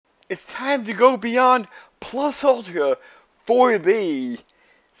it's time to go beyond plus ultra for the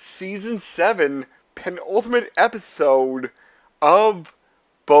Season 7 penultimate episode of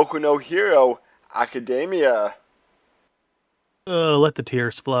Boku no Hero Academia. Let the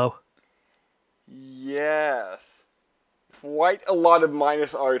tears flow. Yes. Quite a lot of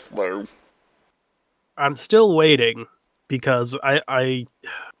minus arts though. I'm still waiting because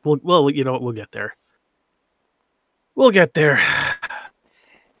well, you know what? We'll get there. We'll get there.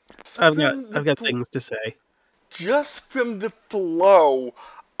 I've got things to say. Just from the flow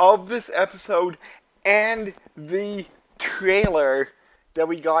of this episode and the trailer that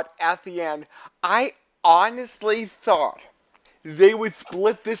we got at the end, I honestly thought they would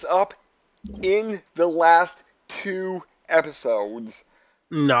split this up in the last two episodes.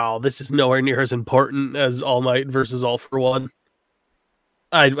 No, this is nowhere near as important as All Might versus All for One.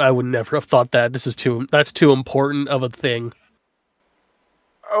 I would never have thought that. That's too important of a thing.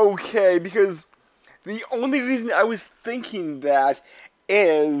 Okay, because the only reason I was thinking that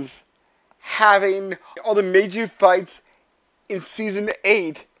is having all the major fights in Season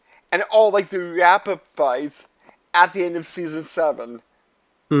 8 and all like the wrap-up fights at the end of Season 7.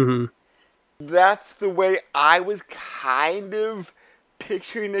 Mm-hmm. That's the way I was kind of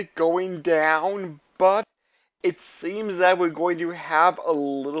picturing it going down, but it seems that we're going to have a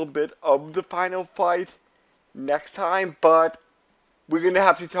little bit of the final fight next time, but we're going to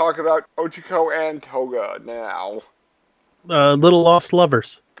have to talk about Ochiko and Toga now. Little lost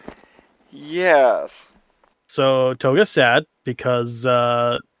lovers. Yes. So Toga's sad because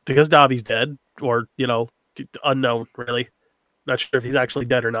Dabi's dead, or unknown really. Not sure if he's actually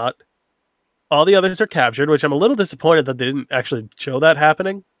dead or not. All the others are captured, which I'm a little disappointed that they didn't actually show that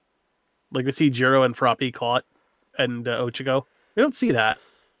happening. Like we see Jiro and Froppy caught, and Ochiko. We don't see that.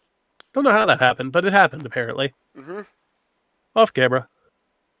 Don't know how that happened, but it happened apparently. Mm-hmm. Off camera.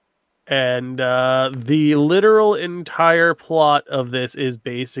 And the literal entire plot of this is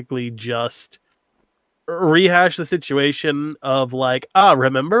basically just rehash the situation of like,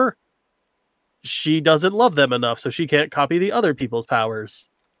 remember? She doesn't love them enough, so she can't copy the other people's powers.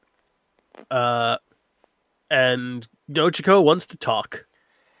 And Ochiko wants to talk.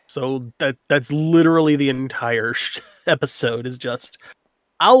 So that's literally the entire episode is just,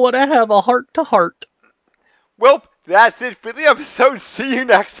 I want to have a heart-to-heart. Well, that's it for the episode. See you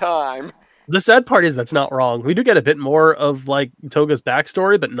next time. The sad part is that's not wrong. We do get a bit more of like Toga's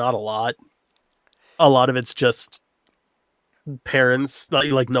backstory, but not a lot. A lot of it's just parents,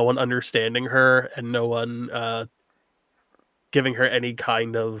 like no one understanding her and no one giving her any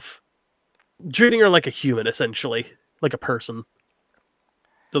kind of treating her like a human, essentially, like a person.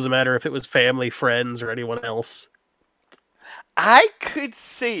 Doesn't matter if it was family, friends, or anyone else. I could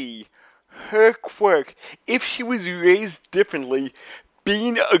see her quirk, if she was raised differently,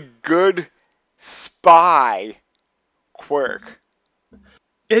 being a good spy quirk.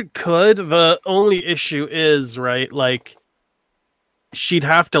 It could. The only issue is, right, like, she'd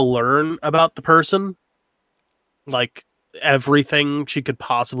have to learn about the person. Like, everything she could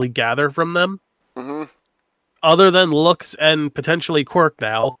possibly gather from them. Mm-hmm. Other than looks and potentially quirk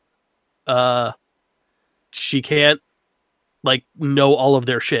now, she can't, like, know all of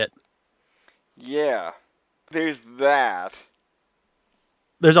their shit. Yeah, there's that.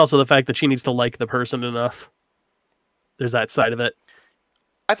 There's also the fact that she needs to like the person enough. There's that side of it.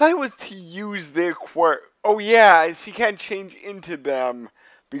 I thought it was to use their quirk. Oh yeah, she can't change into them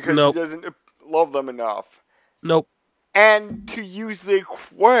because Nope. she doesn't love them enough. Nope. And to use their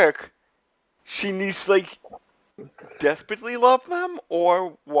quirk, she needs to, like, desperately love them,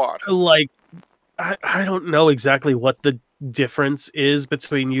 or what? Like, I don't know exactly what the difference is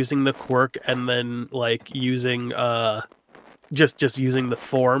between using the quirk and then, like, using, just using the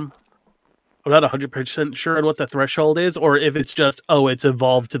form. I'm not 100% sure on what the threshold is, or if it's just, it's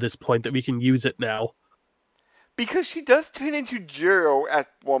evolved to this point that we can use it now. Because she does turn into Jiro at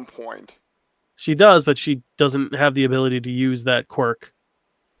one point. She does, but she doesn't have the ability to use that quirk.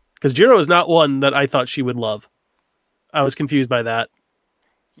 Because Jiro is not one that I thought she would love. I was confused by that.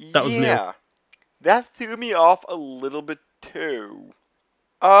 That was new. That threw me off a little bit too.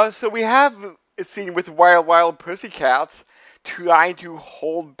 So we have a scene with Wild Wild Pussycats trying to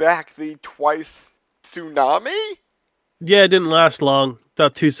hold back the twice tsunami? Yeah, it didn't last long.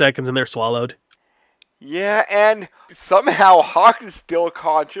 About 2 seconds and they're swallowed. Yeah, and somehow Hawk is still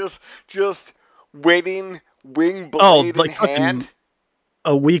conscious, just waiting, wing blade in hand.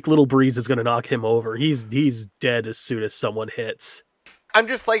 A weak little breeze is going to knock him over. He's dead as soon as someone hits. I'm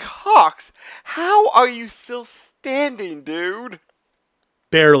just like, Hawks, how are you still standing, dude?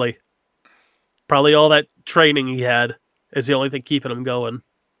 Barely. Probably all that training he had is the only thing keeping him going.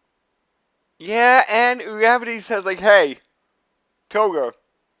 Yeah, and Gravity says like, "Hey, Toga,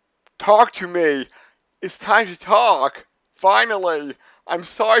 talk to me. It's time to talk. Finally. I'm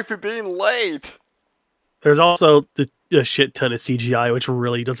sorry for being late." There's also a shit ton of CGI, which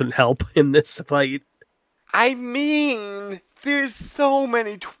really doesn't help in this fight. I mean, there's so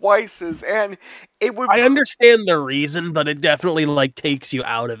many twices, and it would. I understand the reason, but it definitely like takes you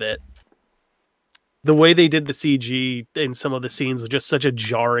out of it. The way they did the CG in some of the scenes was just such a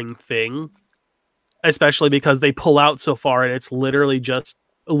jarring thing, especially because they pull out so far and it's literally just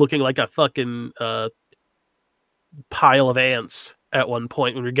looking like a fucking pile of ants at one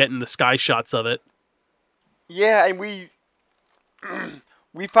point when we're getting the sky shots of it. Yeah, and we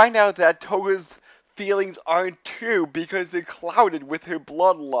find out that Toga's feelings aren't true because they're clouded with her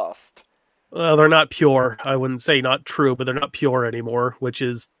bloodlust. Well, they're not pure. I wouldn't say not true, but they're not pure anymore, which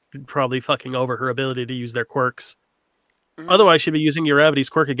is probably fucking over her ability to use their quirks. Mm. Otherwise, she'd be using Uravity's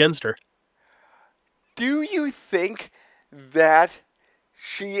quirk against her. Do you think that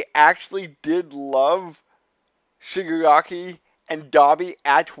she actually did love Shigaraki and Dabi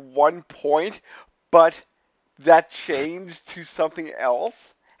at one point, but that changed to something else?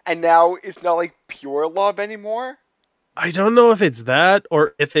 And now it's not like pure love anymore? I don't know if it's that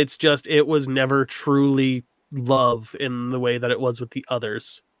or if it's just it was never truly love in the way that it was with the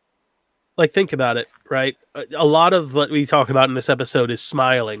others. Like, think about it, right? A lot of what we talk about in this episode is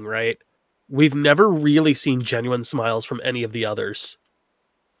smiling, right? We've never really seen genuine smiles from any of the others.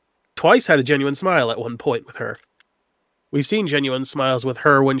 Twice had a genuine smile at one point with her. We've seen genuine smiles with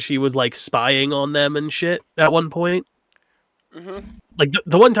her when she was like spying on them and shit at one point. Mm-hmm. Like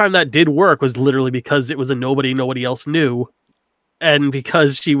the one time that did work was literally because it was a nobody else knew, and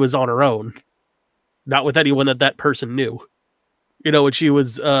because she was on her own, not with anyone that person knew. You know, when she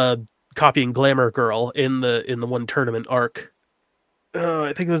was copying Glamour Girl in the one tournament arc.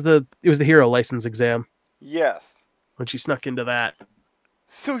 I think it was the hero license exam Yes. when she snuck into that.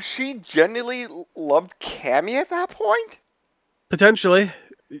 So she genuinely loved Cammy at that point? Potentially,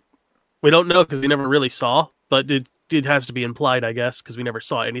 we don't know because we never really saw, but it has to be implied, I guess, because we never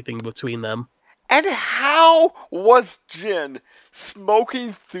saw anything between them. And how was Jin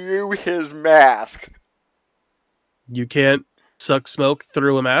smoking through his mask? You can't suck smoke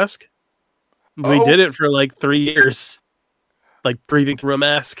through a mask. We Oh, did it for like 3 years, like breathing through a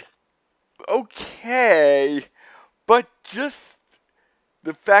mask. okay. But just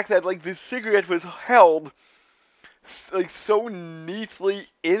the fact that like the cigarette was held like so neatly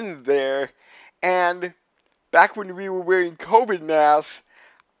in there, and back when we were wearing COVID masks,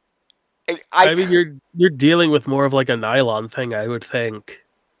 I mean, you're dealing with more of like a nylon thing, I would think,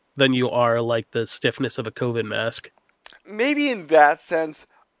 than you are like the stiffness of a COVID mask. maybe in that sense,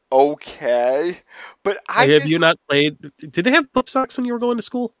 okay. But I Like, have just you not played? Did they have book stocks when you were going to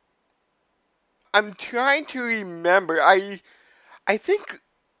school? I'm trying to remember. I think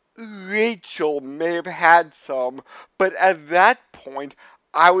Rachel may have had some, but at that point,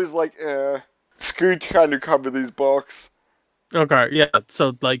 I was like, screw trying to cover these books. Okay, yeah.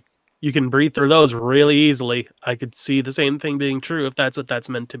 So like, you can breathe through those really easily. I could see the same thing being true if that's what that's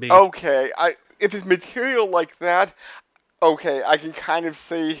meant to be. Okay, if it's material like that, okay, I can kind of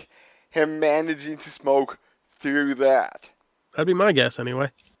see him managing to smoke through that. That'd be my guess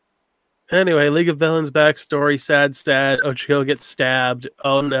anyway. Anyway, League of Villains backstory, sad. Ochiko gets stabbed.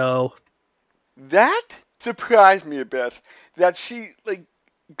 Oh no. That surprised me a bit. That she like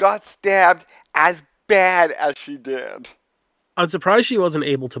got stabbed as bad as she did. I'm surprised she wasn't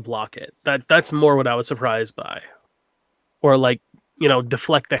able to block it. That's more what I was surprised by. Or like,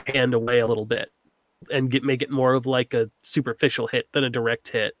 deflect the hand away a little bit and make it more of like a superficial hit than a direct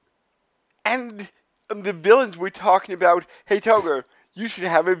hit. And the villains we're talking about, hey Toga, you should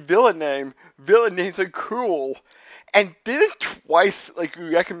have a villain name. Villain names are cool. And didn't twice like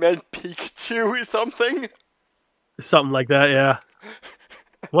recommend Pikachu or something? Something like that, yeah.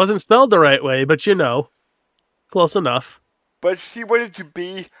 Wasn't spelled the right way, but close enough. But she wanted to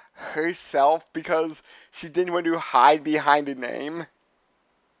be herself because she didn't want to hide behind a name.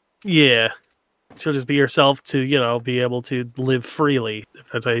 Yeah. She'll just be herself to, be able to live freely,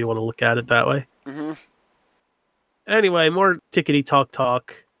 if that's how you want to look at it that way. Mm-hmm. Anyway, more tickety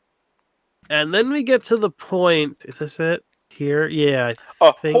talk. And then we get to the point. Is this it? Here? Yeah,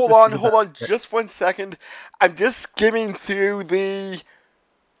 I think Hold this is hold about on, it. just 1 second. I'm just skimming through the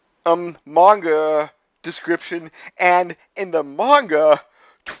manga description, and in the manga,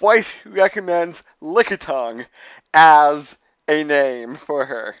 twice recommends Lickitung as a name for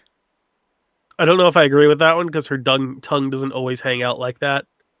her. I don't know if I agree with that one because her tongue doesn't always hang out like that.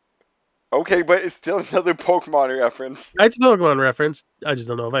 Okay, but it's still another Pokemon reference. It's a Pokemon reference. I just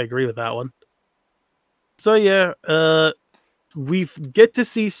don't know if I agree with that one. So yeah, we get to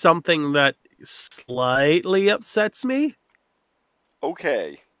see something that slightly upsets me.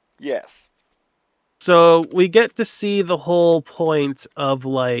 Okay. Yes. So we get to see the whole point of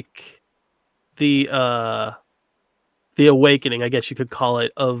like the the awakening, I guess you could call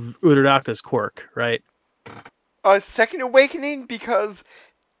it, of Uraraka's quirk, right? A second awakening because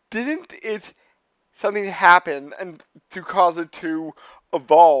didn't it something happen and to cause it to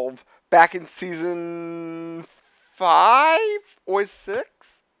evolve back in season 5 or 6?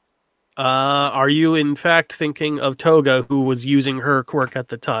 Are you in fact thinking of Toga, who was using her quirk at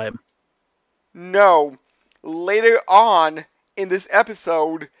the time? No. Later on in this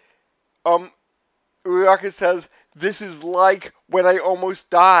episode, um, Uraraka says, "This is like when I almost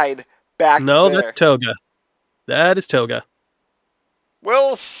died back No, that's there." Toga. That is Toga.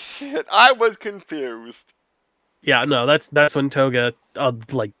 Well, shit, I was confused. Yeah, no, that's when Toga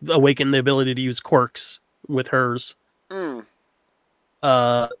like awakened the ability to use quirks with hers. Mm.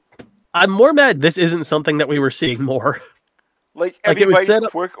 Uh, I'm more mad this isn't something that we were seeing more. Like Like it was everybody's set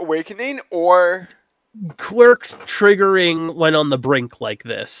up quirk awakening, or quirks triggering when on the brink like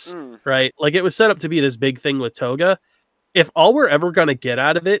this, mm. right? Like it was set up to be this big thing with Toga. If all we're ever gonna get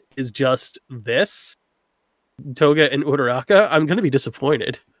out of it is just this, Toga and Uraraka, I'm gonna be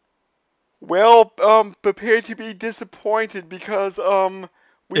disappointed. Well, prepare to be disappointed because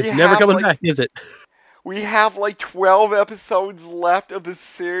we It's never have coming like back, is it? 12 episodes left of the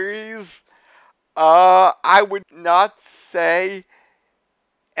series. I would not say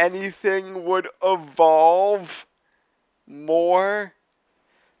anything would evolve more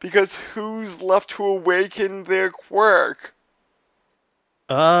because who's left to awaken their quirk?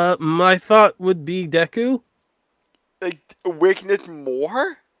 My thought would be Deku. Like awaken it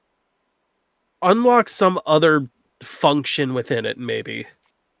more? Unlock some other function within it, maybe.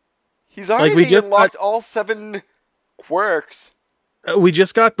 He's Like already unlocked all 7 quirks. we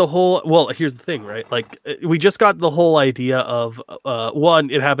just got the whole. Well, here's the thing, right? Like we just got the whole idea of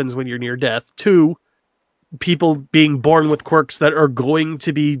one, it happens when you're near death. Two, people being born with quirks that are going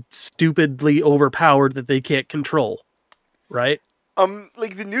to be stupidly overpowered that they can't control, right?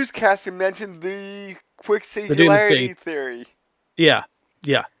 Like the newscaster mentioned the quick The Doomsday. singularity theory. Yeah,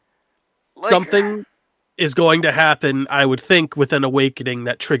 yeah. Like, Something is going to happen, I would think, with an awakening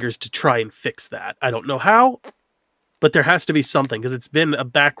that triggers to try and fix that. I don't know how, but there has to be something because it's been a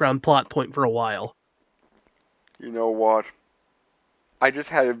background plot point for a while. you know what? I just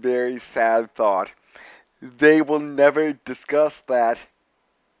had a very sad thought. They will never discuss that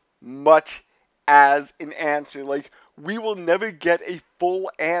much as an answer. Like, we will never get a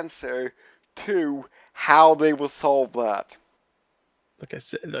full answer to how they will solve that. Like I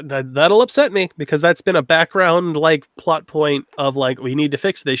said, that'll upset me because that's been a background like plot point of like we need to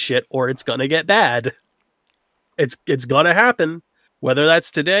fix this shit or it's gonna get bad. It's gonna happen, whether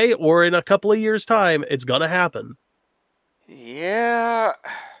that's today or in a couple of years' time. It's gonna happen. Yeah.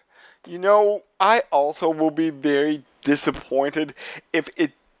 You know, I also will be very disappointed if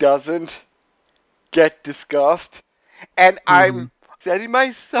it doesn't get discussed. And Mm-hmm. I'm setting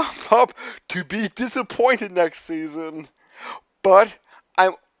myself up to be disappointed next season. But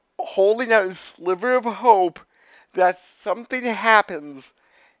I'm holding out a sliver of hope that something happens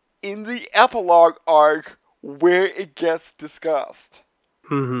in the epilogue arc where it gets discussed.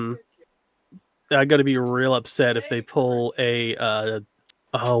 Mm-hmm. I gotta be real upset if they pull a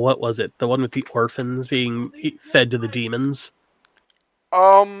oh, what was it? The one with the orphans being fed to the demons.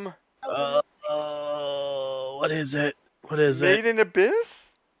 Um, What is it? What is it? Made in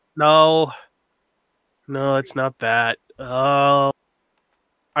Abyss? No, no, it's not that. Oh,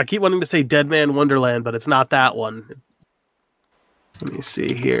 I keep wanting to say Dead Man Wonderland, but it's not that one. Let me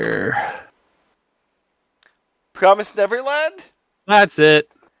see here. Promise Neverland? That's it.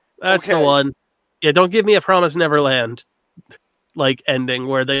 That's the Okay. one. Yeah, don't give me a Promise Neverland like ending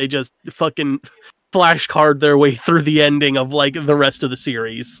where they just fucking flashcard their way through the ending of like the rest of the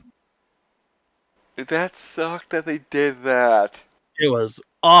series. That sucked that they did that. It was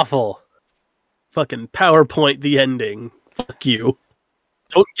awful. Fucking PowerPoint the ending. Fuck you.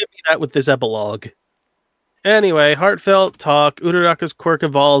 Don't give me that with this epilogue. Anyway, heartfelt talk. Uraraka's quirk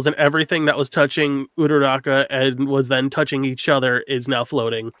evolves, and everything that was touching Uraraka and was then touching each other is now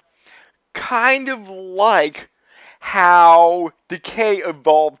floating. Kind of like how Decay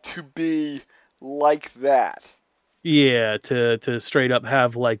evolved to be like that. Yeah, to straight up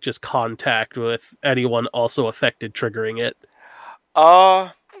have like just contact with anyone also affected triggering it. Uh,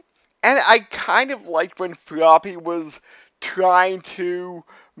 and I kind of liked when Floppy was trying to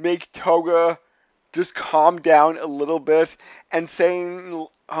make Toga just calm down a little bit and saying,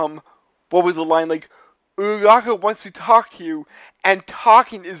 what was the line? Like, Uraraka wants to talk to you, and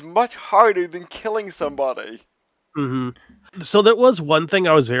talking is much harder than killing somebody. Mm-hmm. So that was one thing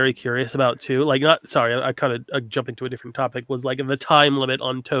I was very curious about too. Like, not sorry, I kind of jumping to a different topic. Was like the time limit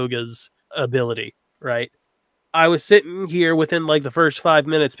on Toga's ability, right? I was sitting here within like the first 5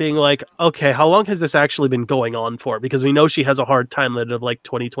 minutes, being like, okay, how long has this actually been going on for? Because we know she has a hard time limit of like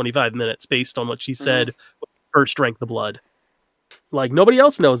 20-25 minutes based on what she Mm-hmm. said when she first drank the blood. Like nobody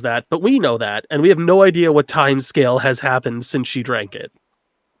else knows that, but we know that, and we have no idea what time scale has happened since she drank it.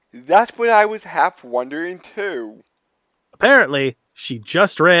 That's what I was half wondering too. Apparently, she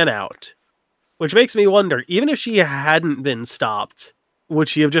just ran out. Which makes me wonder, even if she hadn't been stopped, would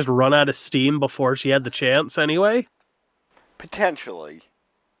she have just run out of steam before she had the chance anyway? Potentially.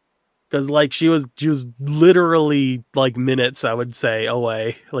 Because like she was literally like minutes, I would say,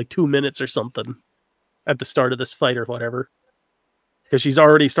 away. Like 2 minutes or something at the start of this fight or whatever. Because she's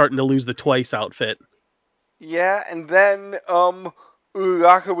already starting to lose the twice outfit. Yeah, and then,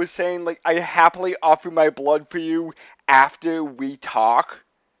 Uraraka was saying, like, I happily offer my blood for you after we talk.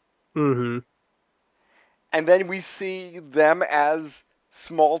 Mm-hmm. And then we see them as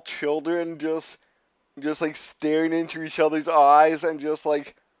small children just like staring into each other's eyes and just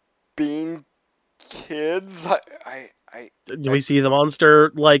like being kids. Do we see the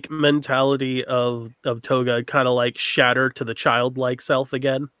monster like mentality of Toga kind of like shatter to the childlike self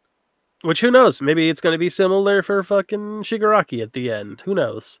again? Which who knows? Maybe it's going to be similar for fucking Shigaraki at the end. Who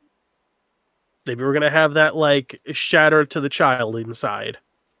knows? Maybe we're going to have that like shatter to the child inside.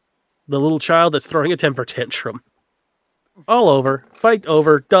 The little child that's throwing a temper tantrum. All over. Fight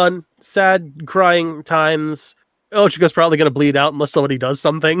over. Done. Sad crying times. Ochiko's probably going to bleed out unless somebody does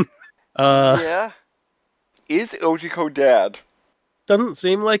something. Yeah. Is Ojiko dead? Doesn't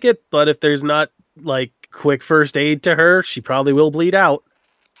seem like it, but if there's not like quick first aid to her, she probably will bleed out.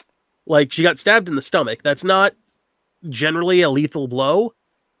 Like she got stabbed in the stomach. That's not generally a lethal blow,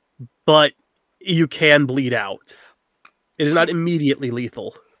 but you can bleed out. It is not immediately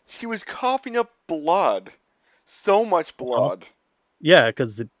lethal. She was coughing up blood. So much blood. Yeah,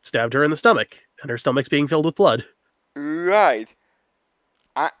 because it stabbed her in the stomach, and her stomach's being filled with blood. Right.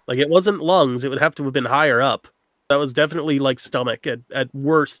 Like, it wasn't lungs, it would have to have been higher up. That was definitely, like, stomach, at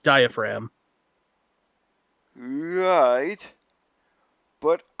worst, diaphragm. Right.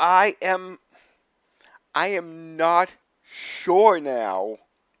 But I am not sure now.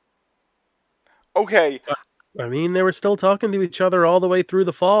 Okay. I mean, they were still talking to each other all the way through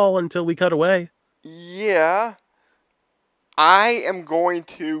the fall until we cut away. Yeah. I am going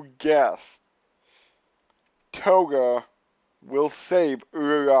to guess Toga will save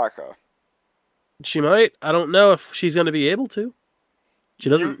Uraraka. She might. I don't know if she's going to be able to. She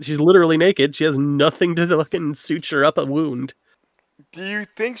doesn't. She's literally naked. She has nothing to fucking suture up a wound. Do you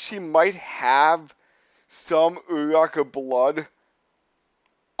think she might have some Uraraka blood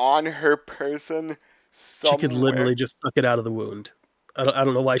on her person somewhere? She could literally just suck it out of the wound. I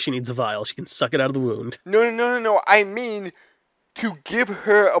don't know why she needs a vial. She can suck it out of the wound. No. I mean, to give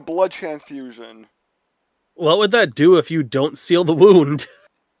her a blood transfusion. What would that do if you don't seal the wound?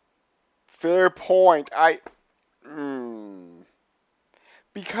 Fair point.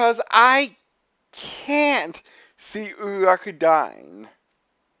 Because I can't see Uraraka dying.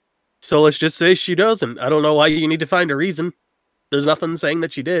 So let's just say she doesn't. I don't know why you need to find a reason. There's nothing saying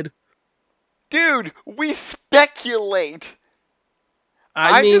that she did. Dude, we speculate.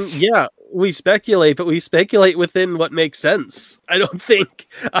 I mean, yeah, we speculate, but we speculate within what makes sense. I don't think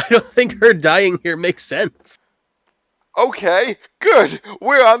her dying here makes sense. Okay, good.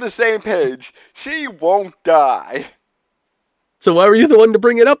 We're on the same page. She won't die. So why were you the one to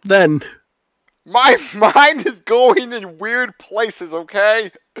bring it up then? My mind is going in weird places, okay?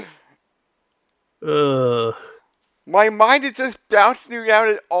 My mind is just bouncing around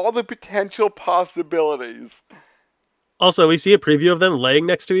at all the potential possibilities. Also, we see a preview of them laying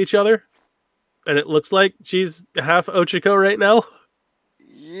next to each other, and it looks like she's half Ochiko right now.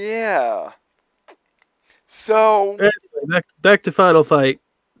 Yeah. So... Anyway, back to Final Fight.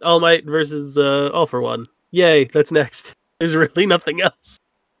 All Might versus All For One. Yay, that's next. There's really nothing else.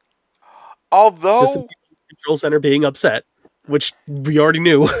 Although... Just the control center being upset, which we already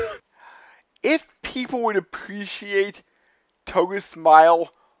knew. If people would appreciate Toga's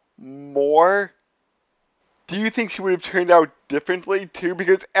smile more, do you think she would have turned out differently too?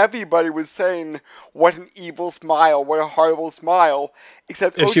 Because everybody was saying, what an evil smile, what a horrible smile,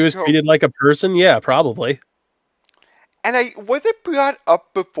 except if Ochiko. She was treated like a person, yeah, probably. And was it brought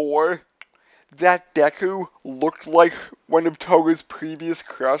up before that Deku looked like one of Toga's previous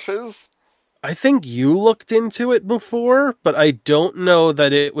crushes? I think you looked into it before, but I don't know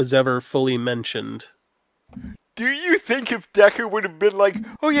that it was ever fully mentioned. Do you think if Deku would have been like,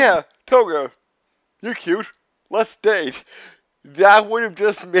 oh yeah, Toga, you're cute, let's date, that would have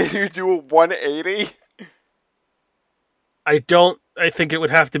just made her do a 180? I think it would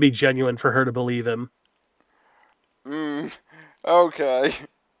have to be genuine for her to believe him. Okay.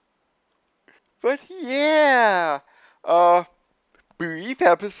 But yeah, uh, brief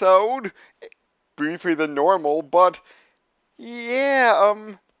episode, briefer than normal, but yeah,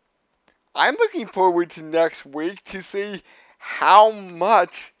 I'm looking forward to next week to see how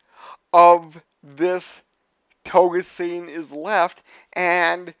much of this Toga scene is left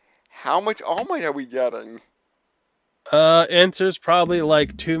and how much All Might are we getting? Answer's probably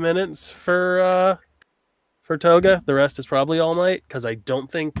like 2 minutes for Toga. The rest is probably All Might because I don't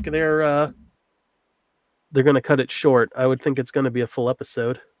think they're gonna cut it short. I would think it's gonna be a full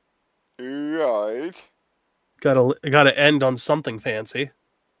episode. Right. Gotta end on something fancy.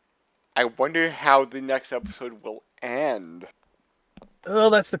 I wonder how the next episode will end. Oh,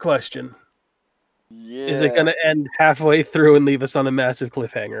 that's the question. Is it Yeah. gonna end halfway through and leave us on a massive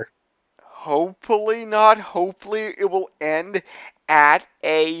cliffhanger? Hopefully not. Hopefully it will end at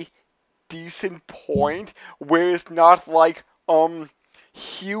a decent point where it's not like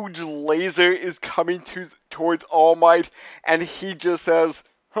huge laser is coming towards All Might and he just says,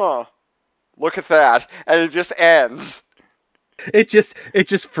 huh, look at that, and it just ends. It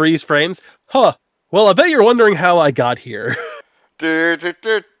just freeze frames. Huh. Well, I bet you're wondering how I got here.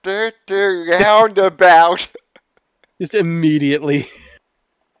 Roundabout. Just immediately.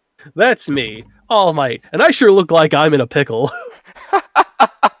 That's me, All Might, and I sure look like I'm in a pickle.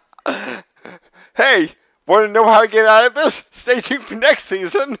 Hey, want to know how to get out of this? Stay tuned for next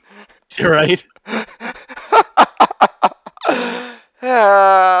season. Right?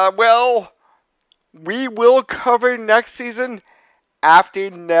 Well, we will cover next season after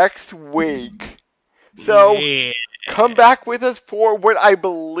next week. So, Yeah. come back with us for what I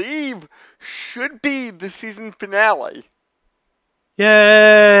believe should be the season finale.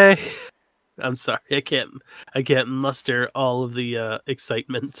 Yay! I'm sorry, I can't muster all of the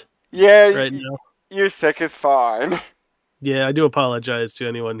excitement Yeah, right now. you're sick is fine. Yeah, I do apologize to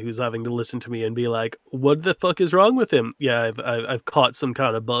anyone who's having to listen to me and be like, "What the fuck is wrong with him?" Yeah, I've caught some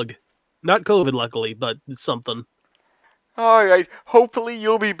kind of bug, not COVID, luckily, but it's something. Alright, hopefully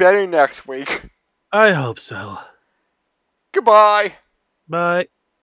you'll be better next week. I hope so. Goodbye. Bye.